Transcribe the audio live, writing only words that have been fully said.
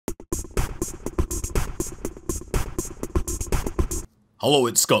Hello,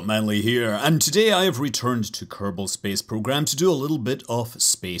 it's Scott Manley here, and today I have returned to Kerbal Space Program to do a little bit of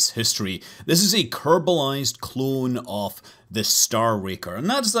space history. This is a Kerbalized clone of the Star-Raker, and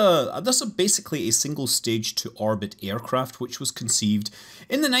that's basically a single stage to orbit aircraft which was conceived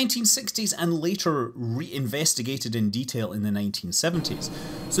in the 1960s and later re-investigated in detail in the 1970s.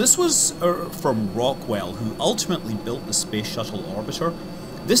 So this was from Rockwell, who ultimately built the Space Shuttle orbiter.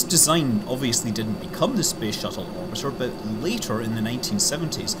 This design obviously didn't become the Space Shuttle orbiter, but later in the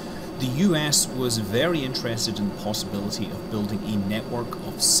 1970s, the US was very interested in the possibility of building a network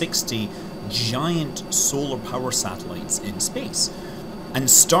of 60 giant solar power satellites in space. And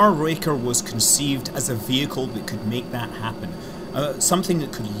Star-Raker was conceived as a vehicle that could make that happen. Something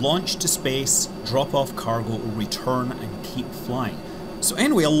that could launch to space, drop off cargo, return and keep flying. So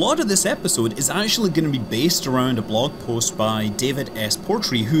anyway, a lot of this episode is actually going to be based around a blog post by Davis S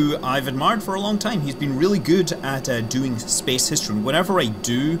Portree, who I've admired for a long time. He's been really good at doing space history. Whenever I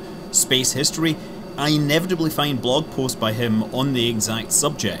do space history, I inevitably find blog posts by him on the exact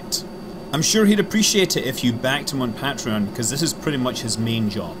subject. I'm sure he'd appreciate it if you backed him on Patreon, because this is pretty much his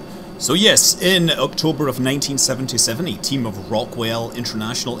main job. So yes, in October of 1977, a team of Rockwell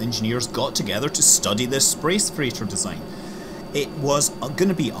International engineers got together to study this space freighter design. It was going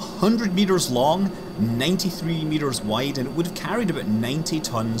to be 100 meters long, 93 meters wide, and it would have carried about 90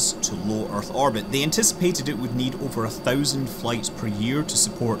 tons to low Earth orbit. They anticipated it would need over 1,000 flights per year to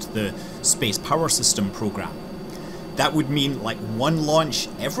support the Space Power System program. That would mean like one launch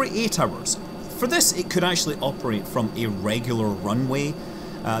every 8 hours. For this, it could actually operate from a regular runway.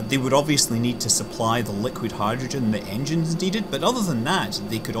 They would obviously need to supply the liquid hydrogen the engines needed, but other than that,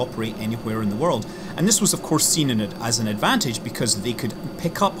 they could operate anywhere in the world. And this was of course seen in it as an advantage because they could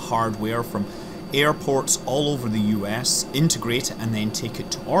pick up hardware from airports all over the US, integrate it, and then take it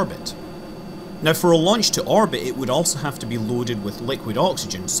to orbit. Now for a launch to orbit, it would also have to be loaded with liquid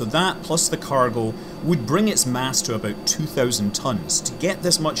oxygen, so that plus the cargo would bring its mass to about 2,000 tons. To get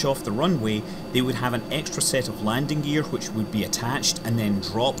this much off the runway, they would have an extra set of landing gear which would be attached and then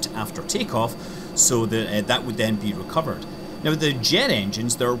dropped after takeoff, so that that would then be recovered. Now the jet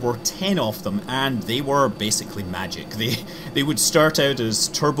engines, there were 10 of them, and they were basically magic. They would start out as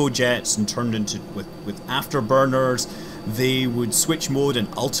turbojets and turned into with afterburners. They would switch mode and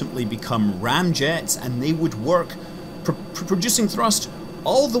ultimately become ramjets, and they would work producing thrust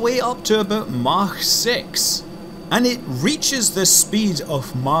all the way up to about Mach 6. And it reaches the speed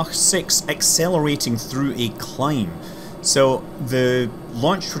of Mach 6 accelerating through a climb. So the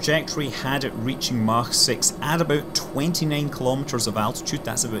launch trajectory had it reaching Mach 6 at about 29 kilometers of altitude.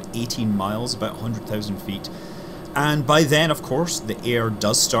 That's about 18 miles, about 100,000 feet. And by then, of course, the air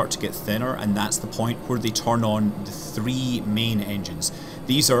does start to get thinner, and that's the point where they turn on the 3 main engines.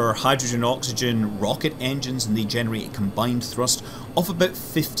 These are hydrogen-oxygen rocket engines, and they generate a combined thrust of about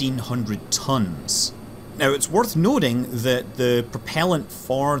 1,500 tons. Now, it's worth noting that the propellant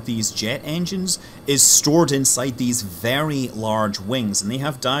for these jet engines is stored inside these very large wings, and they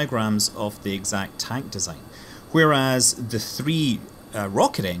have diagrams of the exact tank design. Whereas the 3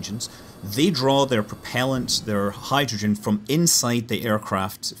 rocket engines, they draw their propellant, their hydrogen, from inside the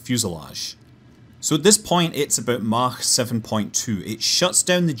aircraft fuselage. So at this point it's about Mach 7.2. It shuts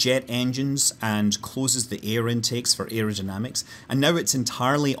down the jet engines and closes the air intakes for aerodynamics, and now it's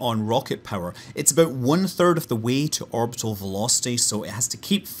entirely on rocket power. It's about 1/3 of the way to orbital velocity, so it has to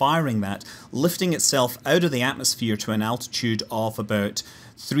keep firing that, lifting itself out of the atmosphere to an altitude of about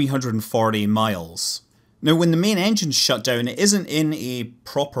 340 miles. Now when the main engine's shut down, it isn't in a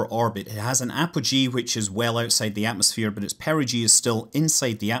proper orbit. It has an apogee which is well outside the atmosphere, but its perigee is still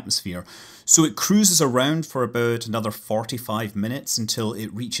inside the atmosphere. So it cruises around for about another 45 minutes until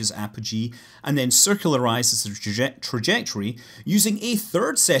it reaches apogee, and then circularizes the trajectory using a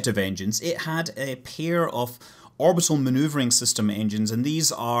 3rd set of engines. It had a pair of orbital maneuvering system engines, and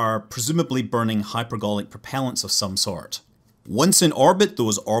these are presumably burning hypergolic propellants of some sort. Once in orbit,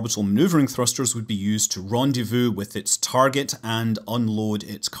 those orbital maneuvering thrusters would be used to rendezvous with its target and unload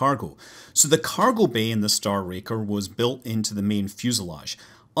its cargo. So the cargo bay in the Star-Raker was built into the main fuselage.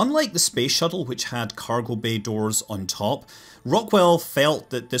 Unlike the Space Shuttle, which had cargo bay doors on top, Rockwell felt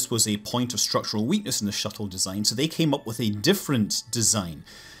that this was a point of structural weakness in the shuttle design, so they came up with a different design.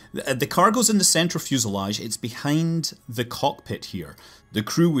 The cargo's in the center fuselage, it's behind the cockpit here. The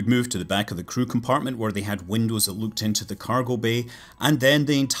crew would move to the back of the crew compartment where they had windows that looked into the cargo bay, and then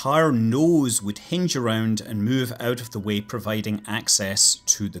the entire nose would hinge around and move out of the way, providing access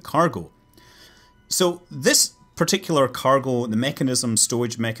to the cargo. So this particular cargo, the mechanism,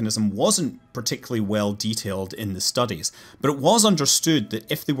 stowage mechanism, wasn't particularly well detailed in the studies, but it was understood that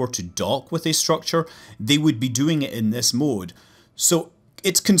if they were to dock with a structure, they would be doing it in this mode. So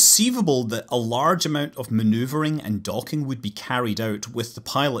it's conceivable that a large amount of maneuvering and docking would be carried out with the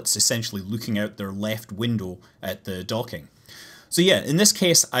pilots essentially looking out their left window at the docking. So yeah, in this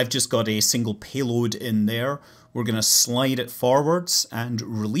case, I've just got a single payload in there. We're going to slide it forwards and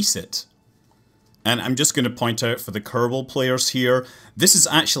release it. And I'm just going to point out for the Kerbal players here, this is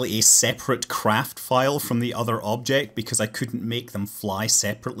actually a separate craft file from the other object because I couldn't make them fly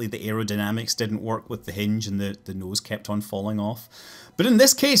separately. The aerodynamics didn't work with the hinge and the nose kept on falling off. But in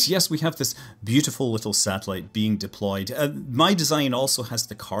this case, yes, we have this beautiful little satellite being deployed. My design also has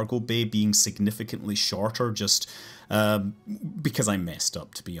the cargo bay being significantly shorter just because I messed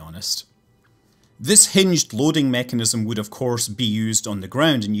up, to be honest. This hinged loading mechanism would of course be used on the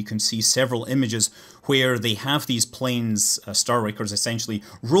ground, and you can see several images where they have these planes, Star-Rakers essentially,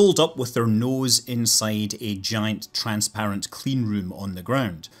 rolled up with their nose inside a giant transparent clean room on the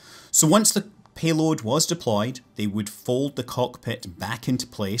ground. So once the payload was deployed, they would fold the cockpit back into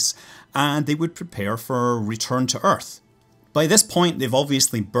place and they would prepare for return to Earth. By this point they've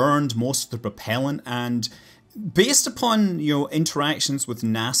obviously burned most of the propellant, and based upon interactions with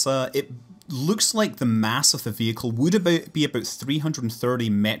NASA, it looks like the mass of the vehicle would be about 330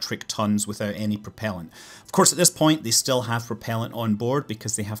 metric tons without any propellant. Of course, at this point, they still have propellant on board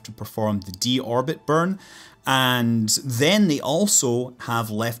because they have to perform the deorbit burn. And then they also have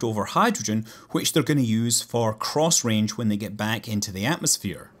leftover hydrogen, which they're going to use for cross range when they get back into the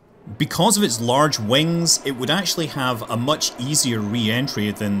atmosphere. Because of its large wings, it would actually have a much easier re-entry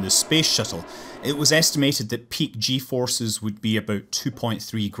than the Space Shuttle. It was estimated that peak G-forces would be about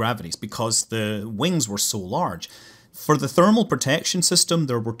 2.3 gravities because the wings were so large. For the thermal protection system,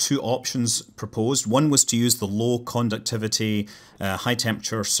 there were two options proposed. One was to use the low conductivity, high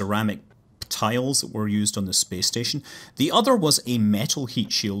temperature ceramic tiles that were used on the space station. The other was a metal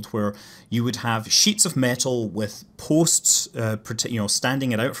heat shield where you would have sheets of metal with posts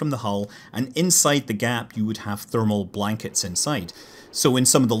standing it out from the hull, and inside the gap you would have thermal blankets inside. So in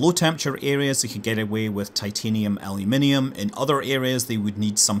some of the low temperature areas they could get away with titanium aluminium. In other areas they would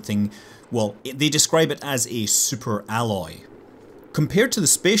need something, well, they describe it as a super alloy. Compared to the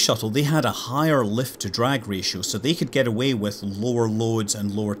Space Shuttle, they had a higher lift-to-drag ratio, so they could get away with lower loads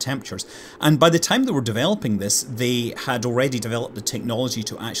and lower temperatures. And by the time they were developing this, they had already developed the technology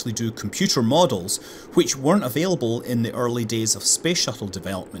to actually do computer models, which weren't available in the early days of Space Shuttle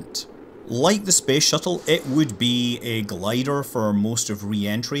development. Like the Space Shuttle, it would be a glider for most of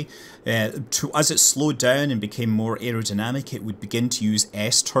re-entry. As it slowed down and became more aerodynamic, it would begin to use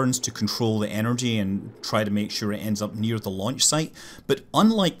S-turns to control the energy and try to make sure it ends up near the launch site. But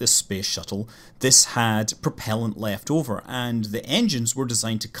unlike the Space Shuttle, this had propellant left over, and the engines were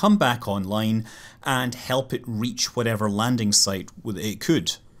designed to come back online and help it reach whatever landing site it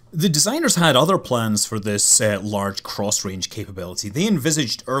could. The designers had other plans for this large cross-range capability. They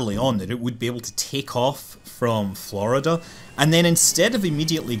envisaged early on that it would be able to take off from Florida, and then instead of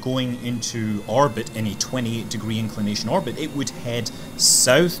immediately going into orbit in a 28-degree inclination orbit, it would head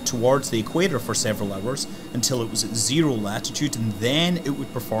south towards the equator for several hours until it was at 0 latitude, and then it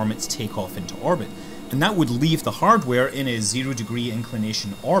would perform its takeoff into orbit. And that would leave the hardware in a 0-degree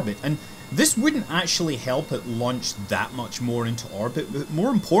inclination orbit. And this wouldn't actually help it launch that much more into orbit, but more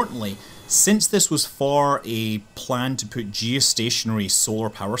importantly, since this was for a plan to put geostationary solar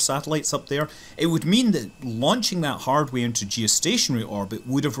power satellites up there, it would mean that launching that hardware into geostationary orbit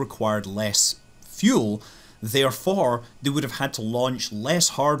would have required less fuel. Therefore, they would have had to launch less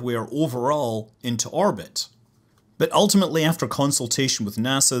hardware overall into orbit. But ultimately, after consultation with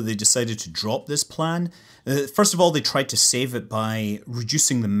NASA, they decided to drop this plan. First of all, they tried to save it by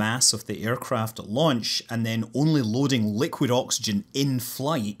reducing the mass of the aircraft at launch and then only loading liquid oxygen in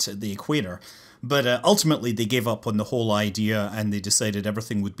flight at the equator. But ultimately, they gave up on the whole idea and they decided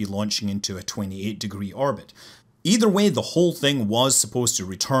everything would be launching into a 28-degree orbit. Either way, the whole thing was supposed to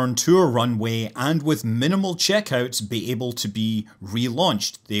return to a runway and with minimal checkouts be able to be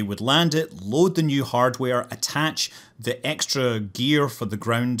relaunched. They would land it, load the new hardware, attach the extra gear for the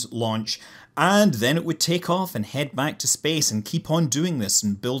ground launch, and then it would take off and head back to space and keep on doing this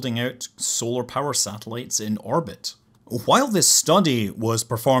and building out solar power satellites in orbit. While this study was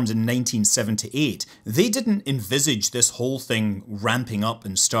performed in 1978, they didn't envisage this whole thing ramping up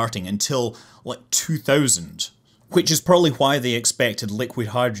and starting until like 2000. Which is probably why they expected liquid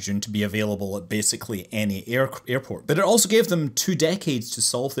hydrogen to be available at basically any airport. But it also gave them 2 decades to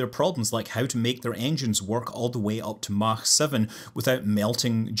solve their problems, like how to make their engines work all the way up to Mach 7 without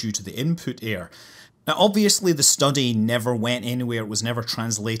melting due to the input air. Now obviously the study never went anywhere, it was never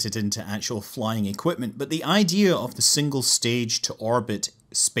translated into actual flying equipment, but the idea of the single stage to orbit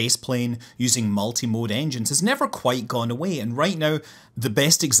spaceplane using multi-mode engines has never quite gone away, and right now the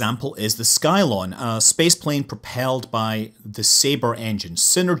best example is the Skylon, a spaceplane propelled by the Sabre engine,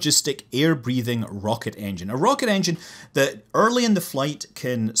 synergistic air-breathing rocket engine. A rocket engine that early in the flight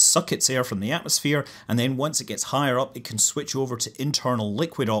can suck its air from the atmosphere, and then once it gets higher up it can switch over to internal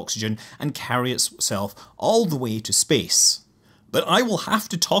liquid oxygen and carry itself all the way to space. But I will have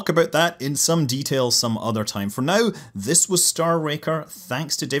to talk about that in some detail some other time. For now, this was Star-Raker.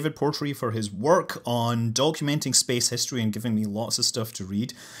 Thanks to David Portree for his work on documenting space history and giving me lots of stuff to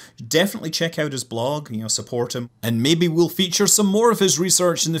read. Definitely check out his blog, support him. And maybe we'll feature some more of his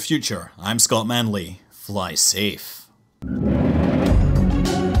research in the future. I'm Scott Manley. Fly safe.